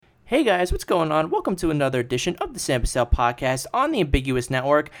Hey guys, what's going on? Welcome to another edition of the Sam Bussell Podcast on the Ambiguous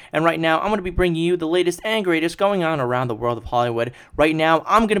Network. And right now, I'm going to be bringing you the latest and greatest going on around the world of Hollywood. Right now,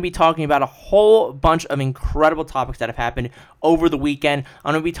 I'm going to be talking about a whole bunch of incredible topics that have happened over the weekend.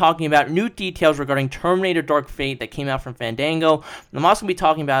 I'm going to be talking about new details regarding Terminator Dark Fate that came out from Fandango. I'm also going to be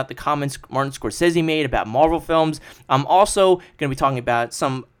talking about the comments Martin Scorsese made about Marvel films. I'm also going to be talking about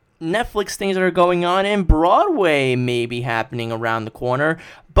some Netflix things that are going on, and Broadway may be happening around the corner.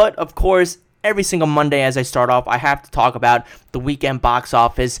 But of course, every single Monday as I start off, I have to talk about the weekend box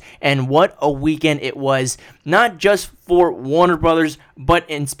office and what a weekend it was, not just for Warner Brothers, but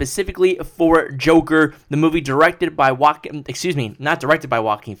specifically for Joker, the movie not directed by Joaquin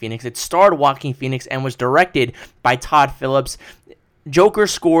Phoenix. It starred Joaquin Phoenix and was directed by Todd Phillips. Joker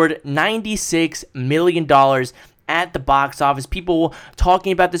scored $96 million at the box office. People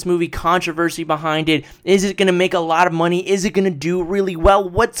talking about this movie, controversy behind it. Is it going to make a lot of money? Is it going to do really well?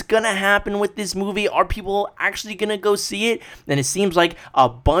 What's going to happen with this movie? Are people actually going to go see it? And it seems like a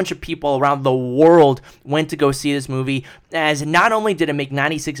bunch of people around the world went to go see this movie, as not only did it make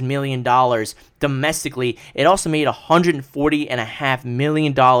 $96 million domestically, it also made $140.5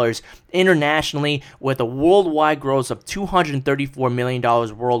 million internationally, with a worldwide gross of $234 million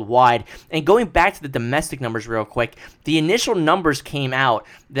worldwide. And going back to the domestic numbers real quick, the initial numbers came out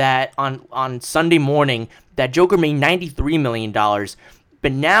that on Sunday morning that Joker made $93 million.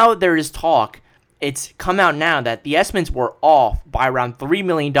 But now there is talk, it's come out now that the estimates were off by around $3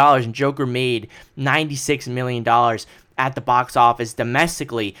 million, and Joker made $96 million at the box office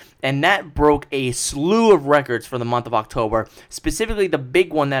domestically, and that broke a slew of records for the month of October. Specifically, the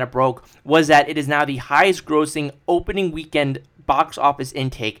big one that it broke was that it is now the highest grossing opening weekend box office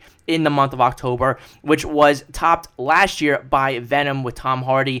intake in the month of October, which was topped last year by Venom with Tom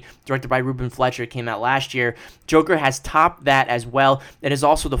Hardy, directed by Ruben Fletcher. It came out last year. Joker has topped that as well. It is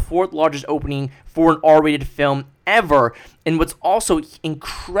also the fourth largest opening for an R-rated film ever. And what's also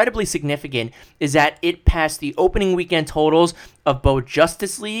incredibly significant is that it passed the opening weekend totals of both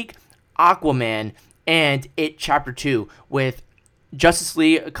Justice League, Aquaman, and It Chapter 2, with Justice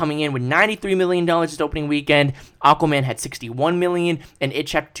League coming in with $93 million this opening weekend. Aquaman had $61 million, and It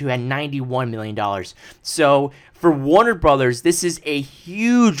Chapter 2 had $91 million. So for Warner Brothers, this is a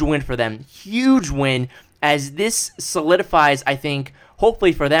huge win for them. Huge win, as this solidifies, I think,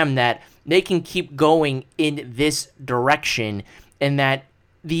 hopefully for them, that they can keep going in this direction, and that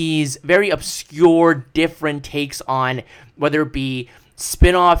these very obscure, different takes on whether it be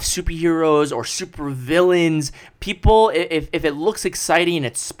spin-off superheroes or super villains, people, if it looks exciting and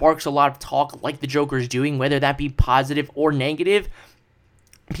it sparks a lot of talk like the Joker is doing, whether that be positive or negative,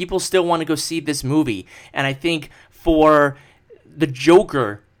 people still want to go see this movie. And I think for the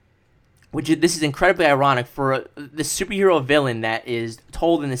Joker, this is incredibly ironic, for the superhero villain that is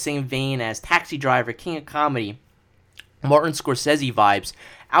told in the same vein as Taxi Driver, King of Comedy, Martin Scorsese vibes,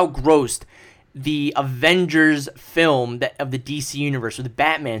 outgrossed the Avengers film of the DC universe, with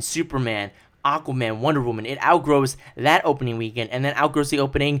Batman, Superman, Aquaman, Wonder Woman. It outgrows that opening weekend, and then outgrows the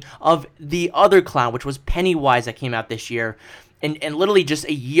opening of The Other Clown, which was Pennywise, that came out this year. And literally just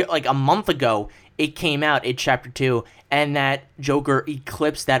a month ago, it came out, It Chapter 2, and that Joker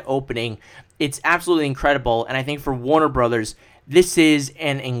eclipsed that opening. It's absolutely incredible, and I think for Warner Brothers, this is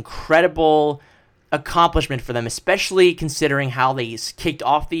an incredible accomplishment for them, especially considering how they kicked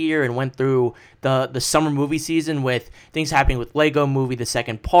off the year and went through the summer movie season with things happening with Lego Movie, the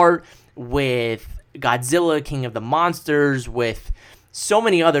second part, with Godzilla, King of the Monsters, with so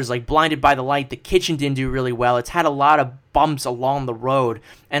many others like Blinded by the Light. The Kitchen didn't do really well. It's had a lot of bumps along the road,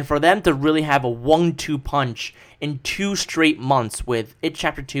 and for them to really have a 1-2 punch in 2 straight months with It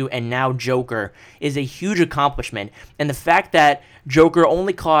Chapter 2 and now Joker is a huge accomplishment. And the fact that Joker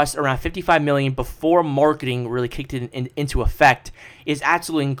only cost around $55 million before marketing really kicked it into effect is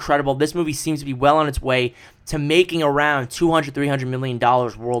absolutely incredible. This movie seems to be well on its way to making around $200-300 million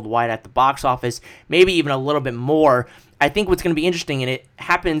worldwide at the box office, maybe even a little bit more. I think what's going to be interesting, and it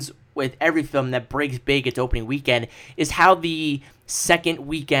happens with every film that breaks big its opening weekend, is how the second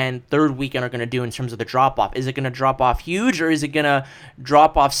weekend, third weekend are going to do in terms of the drop-off. Is it going to drop off huge, or is it going to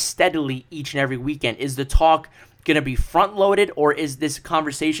drop off steadily each and every weekend? Is the talk going to be front-loaded, or is this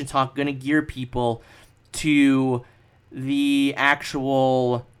conversation talk going to gear people to the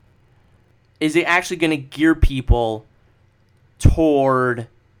actual... Is it actually going to gear people toward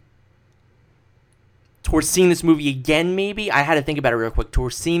seeing this movie again, maybe? I had to think about it real quick.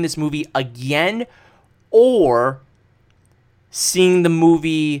 Towards seeing this movie again, or seeing the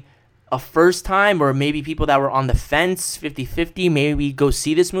movie a first time, or maybe people that were on the fence, 50-50, maybe go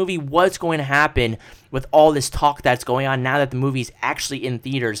see this movie, what's going to happen with all this talk that's going on now that the movie's actually in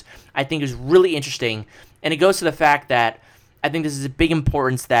theaters, I think is really interesting. And it goes to the fact that I think this is a big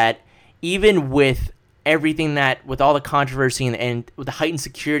importance that even with everything with all the controversy and with the heightened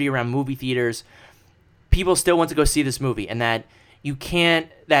security around movie theaters, people still want to go see this movie, and that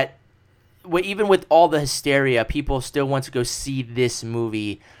even with all the hysteria, people still want to go see this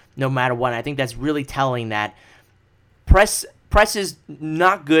movie no matter what. And I think that's really telling that press is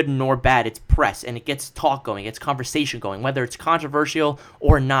not good nor bad. It's press, and it gets talk going, it gets conversation going, whether it's controversial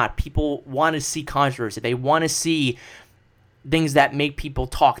or not. People want to see controversy. They want to see things that make people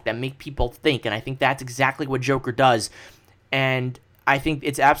talk, that make people think, and I think that's exactly what Joker does. And I think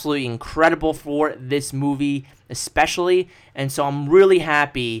it's absolutely incredible for this movie especially, and so I'm really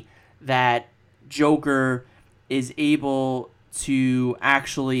happy that Joker is able to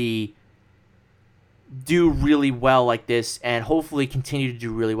actually do really well like this and hopefully continue to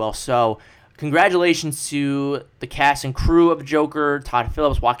do really well. So congratulations to the cast and crew of Joker, Todd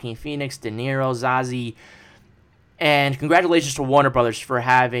Phillips, Joaquin Phoenix, De Niro, Zazie, and congratulations to Warner Brothers for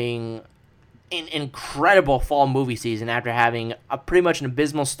having an incredible fall movie season after having a pretty much an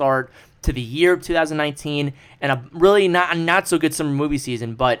abysmal start to the year of 2019 and a really not so good summer movie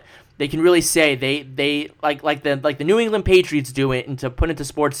season. But they can really say they like the New England Patriots do it, and to put into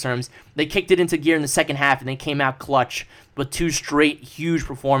sports terms, they kicked it into gear in the second half and they came out clutch with 2 straight huge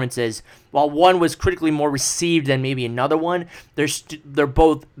performances. While one was critically more received than maybe another one, they're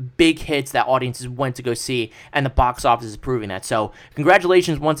both big hits that audiences went to go see, and the box office is proving that. So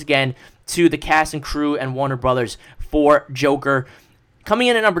congratulations once again to the cast and crew and Warner Brothers for Joker. Coming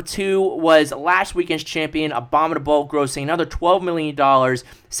in at number 2 was last weekend's champion, Abominable, grossing another $12 million,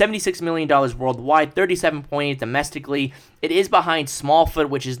 $76 million worldwide, $37.8 domestically. It is behind Smallfoot,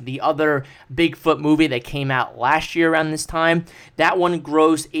 which is the other Bigfoot movie that came out last year around this time. That one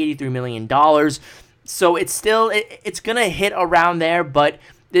grossed $83 million. So it's going to hit around there, but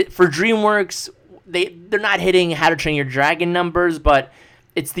for DreamWorks, they're not hitting How to Train Your Dragon numbers, but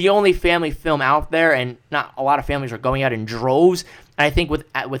it's the only family film out there, and not a lot of families are going out in droves. And I think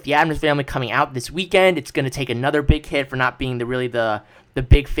with the Addams Family coming out this weekend, it's going to take another big hit for not being the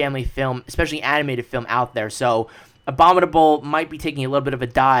big family film, especially animated film out there. So Abominable might be taking a little bit of a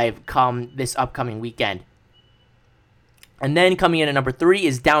dive come this upcoming weekend. And then coming in at number 3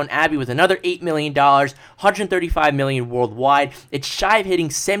 is Downton Abbey with another $8 million, $135 million worldwide. It's shy of hitting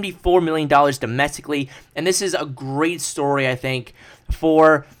 $74 million domestically, and this is a great story, I think,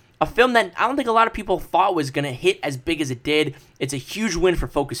 for a film that I don't think a lot of people thought was going to hit as big as it did. It's a huge win for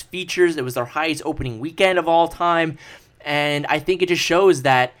Focus Features. It was their highest opening weekend of all time, and I think it just shows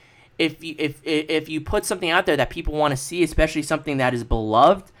that if you put something out there that people want to see, especially something that is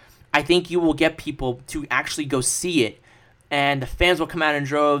beloved, I think you will get people to actually go see it. And the fans will come out in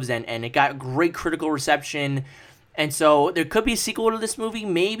droves, and it got great critical reception. And so there could be a sequel to this movie,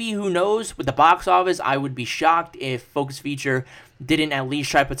 maybe, who knows? With the box office, I would be shocked if Focus Feature didn't at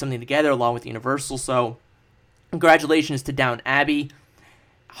least try to put something together along with Universal. So congratulations to Downton Abbey.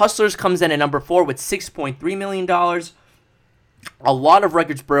 Hustlers comes in at number 4 with $6.3 million. A lot of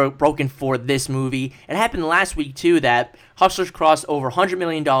records broken for this movie. It happened last week, too, that Hustlers crossed over $100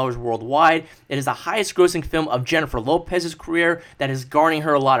 million worldwide. It is the highest grossing film of Jennifer Lopez's career that is garnering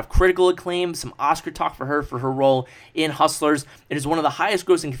her a lot of critical acclaim, some Oscar talk for her role in Hustlers. It is one of the highest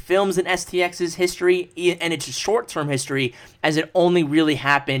grossing films in STX's history, and its short-term history, as it only really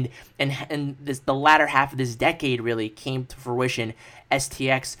happened and the latter half of this decade really came to fruition.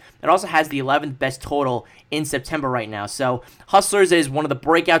 STX. It also has the 11th best total in September right now. So Hustlers is one of the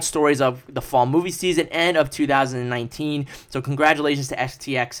breakout stories of the fall movie season and of 2019. So congratulations to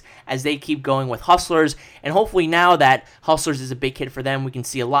STX as they keep going with Hustlers. And hopefully now that Hustlers is a big hit for them, we can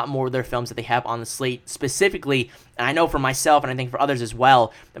see a lot more of their films that they have on the slate. Specifically, and I know for myself and I think for others as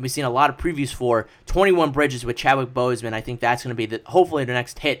well, that we've seen a lot of previews for 21 Bridges with Chadwick Boseman. I think that's going to be hopefully the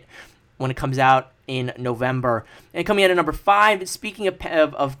next hit when it comes out in November. And coming in at number 5, speaking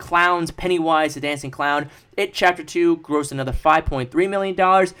of clowns, Pennywise the Dancing Clown, It Chapter 2 grossed another $5.3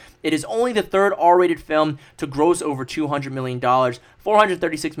 million. It is only the third R-rated film to gross over $200 million,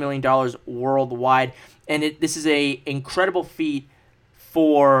 $436 million worldwide. And this is a incredible feat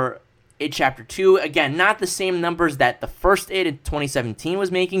for It Chapter 2. Again, not the same numbers that the first It in 2017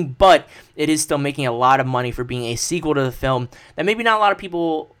 was making, but it is still making a lot of money for being a sequel to the film that maybe not a lot of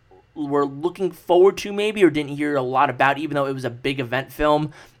people were looking forward to maybe or didn't hear a lot about, even though it was a big event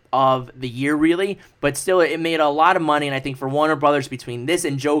film of the year really. But still, it made a lot of money, and I think for Warner Brothers, between this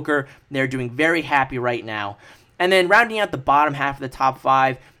and Joker, they're doing very happy right now. And then rounding out the bottom half of the top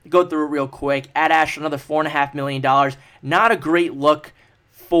 5, go through it real quick. Ad Astra, another $4.5 million. Not a great look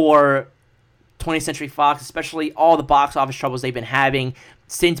for 20th Century Fox, especially all the box office troubles they've been having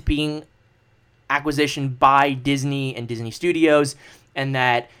since being acquisitioned by Disney and Disney Studios, and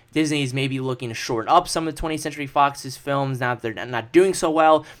that Disney is maybe looking to shorten up some of the 20th Century Fox's films now that they're not doing so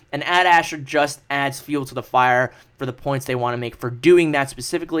well. And Ad Astra just adds fuel to the fire for the points they want to make for doing that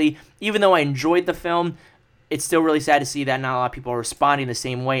specifically. Even though I enjoyed the film, it's still really sad to see that not a lot of people are responding the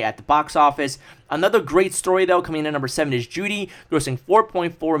same way at the box office. Another great story, though, coming in at number 7 is Judy, grossing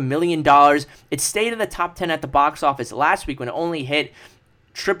 $4.4 million. It stayed in the top 10 at the box office last week when it only hit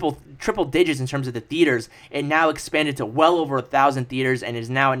triple digits in terms of the theaters. It now expanded to well over 1,000 theaters and is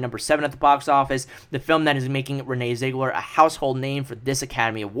now at number 7 at the box office. The film that is making Renee Ziegler a household name for this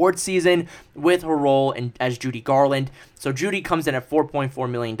Academy Awards season with her role as Judy Garland. So Judy comes in at $4.4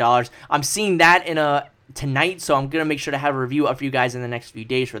 million. I'm seeing that tonight, so I'm going to make sure to have a review up for you guys in the next few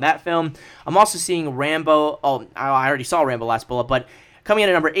days for that film. I'm also seeing Rambo. Oh, I already saw Rambo Last Bullet, but coming in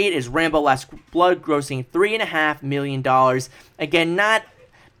at number 8 is Rambo Last Blood, grossing $3.5 million. Again,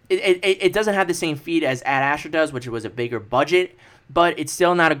 it doesn't have the same feed as Ad Astra does, which was a bigger budget, but it's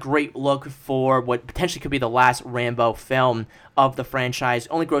still not a great look for what potentially could be the last Rambo film of the franchise,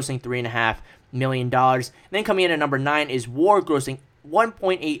 only grossing $3.5 million. Then coming in at number 9 is War, grossing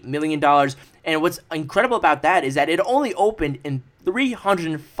 $1.8 million. And what's incredible about that is that it only opened in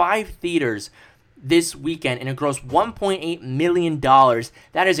 305 theaters this weekend, and it grossed $1.8 million.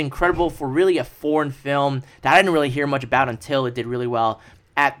 That is incredible for really a foreign film that I didn't really hear much about until it did really well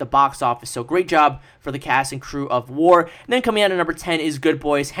at the box office. So great job for the cast and crew of War. And then coming out at number 10 is Good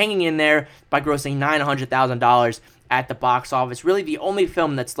Boys, hanging in there by grossing $900,000 at the box office. Really the only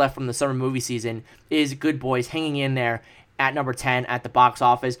film that's left from the summer movie season is Good Boys, hanging in there at number 10 at the box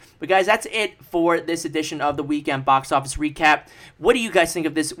office. But guys, that's it for this edition of the Weekend Box Office Recap. What do you guys think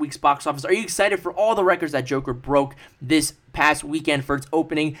of this week's box office? Are you excited for all the records that Joker broke this past weekend for its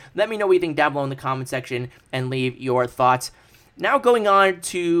opening? Let me know what you think down below in the comment section and leave your thoughts. Now going on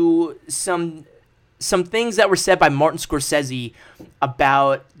to some things that were said by Martin Scorsese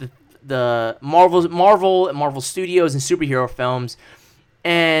about the Marvel Studios and superhero films.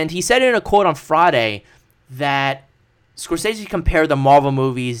 And he said in a quote on Friday that Scorsese compared the Marvel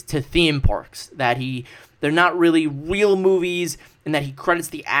movies to theme parks, that they're not really real movies, and that he credits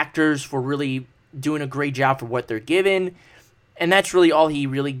the actors for really doing a great job for what they're given. And that's really all he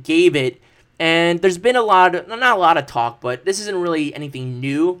really gave it. And there's been not a lot of talk, but this isn't really anything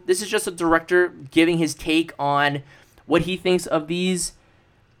new. This is just a director giving his take on what he thinks of these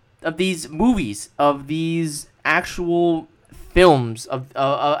movies, of these actual films,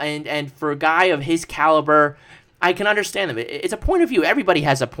 and for a guy of his caliber, I can understand them. It's a point of view. Everybody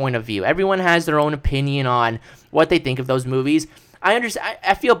has a point of view. Everyone has their own opinion on what they think of those movies. I understand.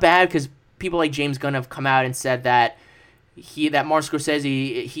 I feel bad because people like James Gunn have come out and said that Martin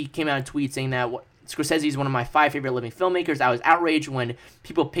Scorsese, he came out in a tweet saying that Scorsese is one of my 5 favorite living filmmakers. I was outraged when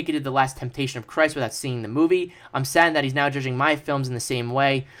people picketed The Last Temptation of Christ without seeing the movie. I'm sad that he's now judging my films in the same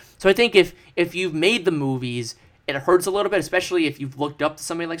way. So I think if you've made the movies, it hurts a little bit, especially if you've looked up to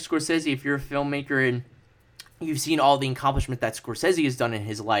somebody like Scorsese, if you're a filmmaker and you've seen all the accomplishment that Scorsese has done in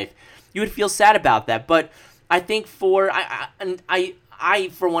his life, you would feel sad about that. But I think I,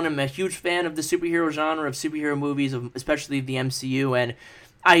 for one, am a huge fan of the superhero genre, of superhero movies, especially the MCU, and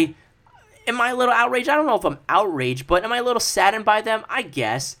am I a little outraged? I don't know if I'm outraged, but am I a little saddened by them? I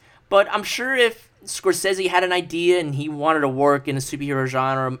guess. But I'm sure if Scorsese had an idea and he wanted to work in the superhero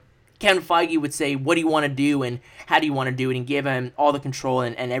genre, Kevin Feige would say, what do you want to do and how do you want to do it, and give him all the control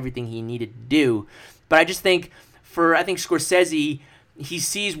and everything he needed to do. But I just think Scorsese, he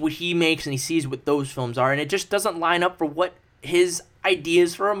sees what he makes and he sees what those films are, and it just doesn't line up for what his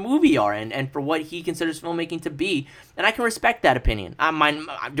ideas for a movie are and for what he considers filmmaking to be. And I can respect that opinion.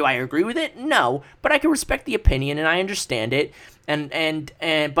 Do I agree with it? No, but I can respect the opinion and I understand it. But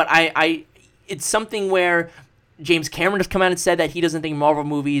it's something where James Cameron has come out and said that he doesn't think Marvel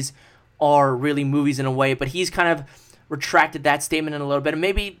movies are really movies in a way, but he's kind of retracted that statement in a little bit, and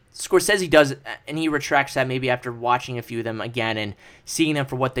maybe Scorsese does, and he retracts that maybe after watching a few of them again and seeing them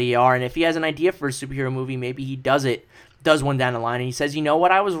for what they are. And if he has an idea for a superhero movie, maybe he does one down the line, and he says, you know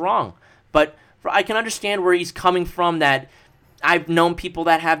what, I was wrong. But I can understand where he's coming from, that I've known people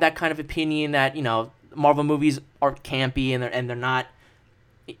that have that kind of opinion, that, you know, Marvel movies are campy and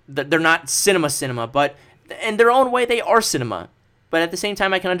they're not cinema, but in their own way they are cinema. But at the same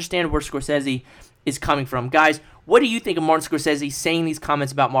time, I can understand where Scorsese is coming from. Guys, what do you think of Martin Scorsese saying these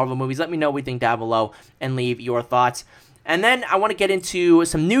comments about Marvel movies? Let me know what you think down below and leave your thoughts. And then I want to get into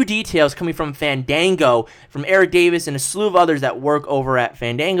some new details coming from Fandango, from Eric Davis and a slew of others that work over at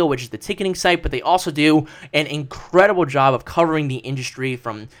Fandango, which is the ticketing site, but they also do an incredible job of covering the industry,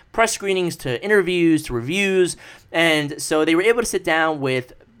 from press screenings to interviews to reviews. And so they were able to sit down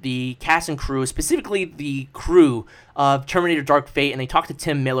with the cast and crew, specifically the crew of Terminator Dark Fate, and they talked to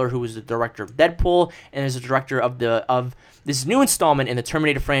Tim Miller, who was the director of Deadpool and is the director of this new installment in the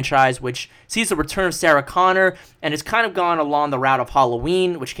Terminator franchise, which sees the return of Sarah Connor, and it's kind of gone along the route of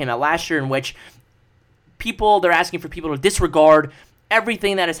Halloween, which came out last year, in which they're asking for people to disregard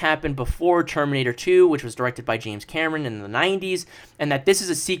everything that has happened before Terminator 2, which was directed by James Cameron in the 90s, and that this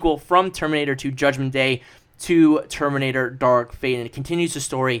is a sequel from Terminator 2 Judgment Day to Terminator Dark Fate, and it continues the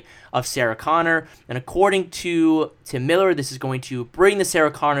story of Sarah Connor. And according to Tim Miller, this is going to bring the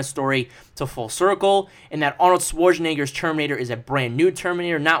Sarah Connor story to full circle, and that Arnold Schwarzenegger's Terminator is a brand new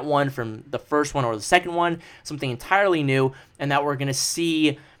Terminator, not one from the first one or the second one, something entirely new, and that we're going to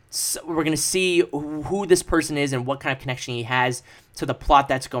see who this person is and what kind of connection he has to the plot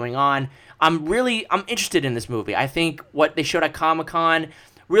that's going on. I'm interested in this movie. I think what they showed at Comic-Con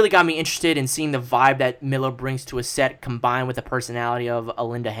really got me interested in seeing the vibe that Miller brings to a set, combined with the personality of a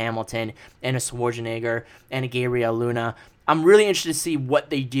Linda Hamilton and a Schwarzenegger and a Gabriel Luna. I'm really interested to see what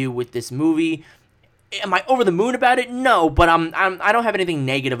they do with this movie. Am I over the moon about it? No, but I don't have anything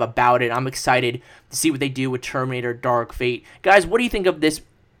negative about it. I'm excited to see what they do with Terminator Dark Fate. Guys, what do you think of this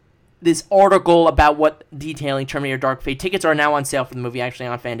article about what detailing Terminator Dark Fate? Tickets are now on sale for the movie, actually,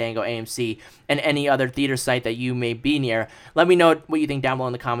 on Fandango, AMC, and any other theater site that you may be near. Let me know what you think down below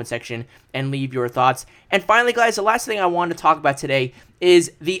in the comment section and leave your thoughts. And finally, guys, the last thing I wanted to talk about today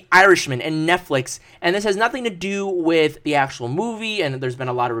is The Irishman and Netflix. And this has nothing to do with the actual movie, and there's been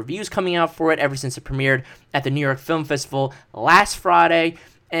a lot of reviews coming out for it ever since it premiered at the New York Film Festival last Friday.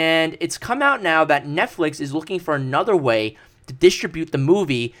 And it's come out now that Netflix is looking for another way to distribute the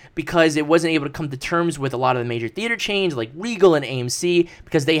movie, because it wasn't able to come to terms with a lot of the major theater chains like Regal and AMC,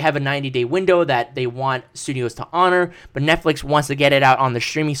 because they have a 90-day window that they want studios to honor, but Netflix wants to get it out on the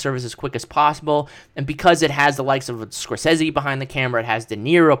streaming service as quick as possible. And because it has the likes of Scorsese behind the camera, it has De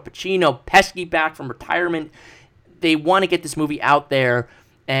Niro, Pacino, Pesci back from retirement, they want to get this movie out there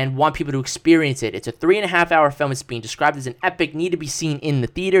and want people to experience it. It's a 3.5-hour film. It's being described as an epic, need to be seen in the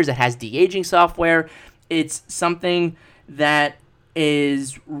theaters. It has de-aging software. It's something that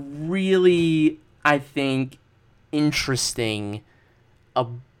is really, I think, interesting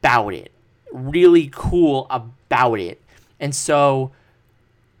about it. Really cool about it. And so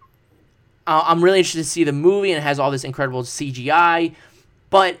I'm really interested to see the movie, and it has all this incredible CGI.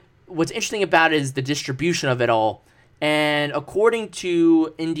 But what's interesting about it is the distribution of it all. And according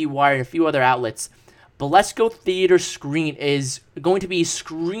to IndieWire and a few other outlets, Belasco Theater is going to be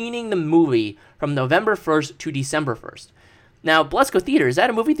screening the movie from November 1st to December 1st. Now, Belasco Theater, is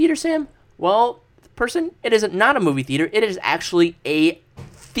that a movie theater, Sam? Well, it is not a movie theater. It is actually a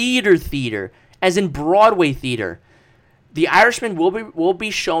theater, as in Broadway theater. The Irishman will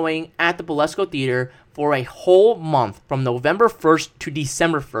be showing at the Belasco Theater for a whole month, from November 1st to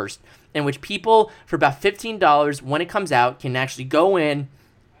December 1st, in which people, for about $15 when it comes out, can actually go in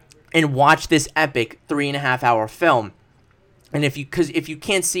and watch this epic 3.5-hour film. And if you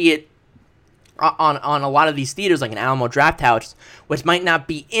can't see it on a lot of these theaters, like an Alamo Drafthouse, which might not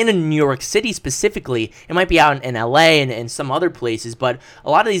be in New York City specifically, it might be out in LA and some other places, but a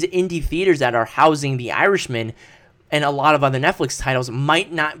lot of these indie theaters that are housing The Irishman and a lot of other Netflix titles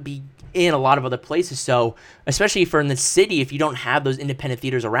might not be in a lot of other places. So especially for in the city, if you don't have those independent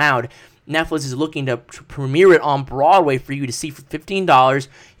theaters around, Netflix is looking to premiere it on Broadway for you to see for $15.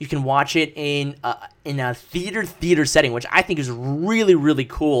 You can watch it in a theater setting, which I think is really, really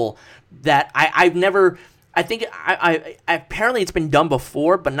cool. That apparently it's been done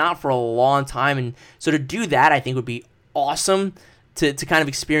before, but not for a long time. And so to do that, I think would be awesome to kind of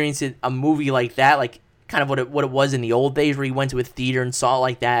experience a movie like that, like kind of what it was in the old days, where you went to a theater and saw it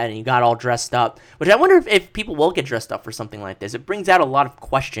like that and you got all dressed up. Which I wonder if people will get dressed up for something like this. It brings out a lot of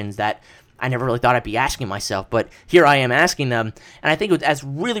questions that I never really thought I'd be asking myself, but here I am asking them, and I think that's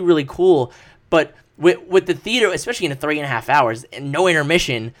really, really cool. But with the theater, especially in 3.5 hours and no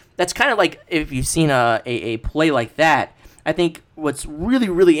intermission, that's kind of like if you've seen a play like that. I think what's really,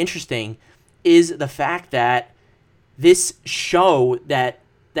 really interesting is the fact that this show that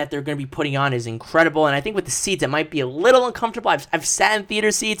they're going to be putting on is incredible. And I think with the seats, it might be a little uncomfortable. I've sat in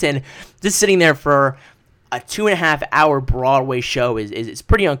theater seats, and just sitting there for a 2.5-hour Broadway show is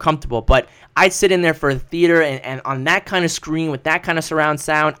pretty uncomfortable. But I'd sit in there for a theater, and on that kind of screen with that kind of surround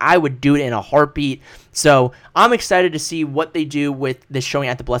sound, I would do it in a heartbeat. So I'm excited to see what they do with this showing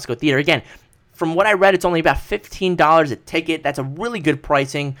at the Belasco Theater. Again, from what I read, it's only about $15 a ticket. That's a really good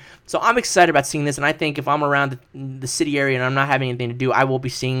pricing. So I'm excited about seeing this, and I think if I'm around the city area and I'm not having anything to do, I will be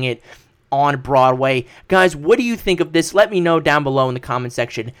seeing it on Broadway. Guys, what do you think of this? Let me know down below in the comment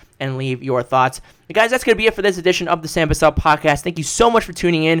section and leave your thoughts. And guys, that's going to be it for this edition of the Sam Bussell Podcast. Thank you so much for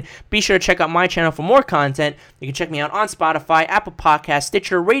tuning in. Be sure to check out my channel for more content. You can check me out on Spotify, Apple Podcasts,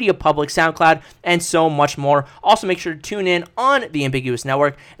 Stitcher, Radio Public, SoundCloud, and so much more. Also, make sure to tune in on the Ambiguous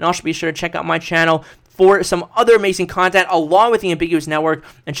Network, and also be sure to check out my channel for some other amazing content along with the Ambiguous Network,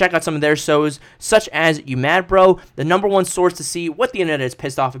 and check out some of their shows such as You Mad Bro, the #1 source to see what the internet is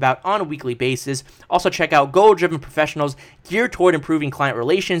pissed off about on a weekly basis. Also check out Goal-Driven Professionals geared toward improving client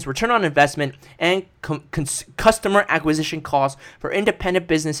relations, return on investment, and customer acquisition costs for independent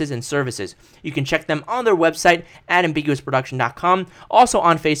businesses and services. You can check them on their website at ambiguousproduction.com, also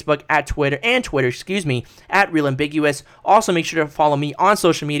on Facebook at Twitter at Real Ambiguous. Also make sure to follow me on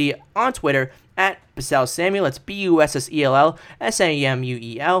social media on Twitter at Bussell Samuel. That's Bussell Samuel,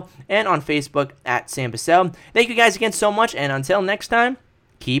 and on Facebook at Sam Bussell. Thank you guys again so much, and until next time,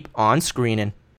 keep on screening.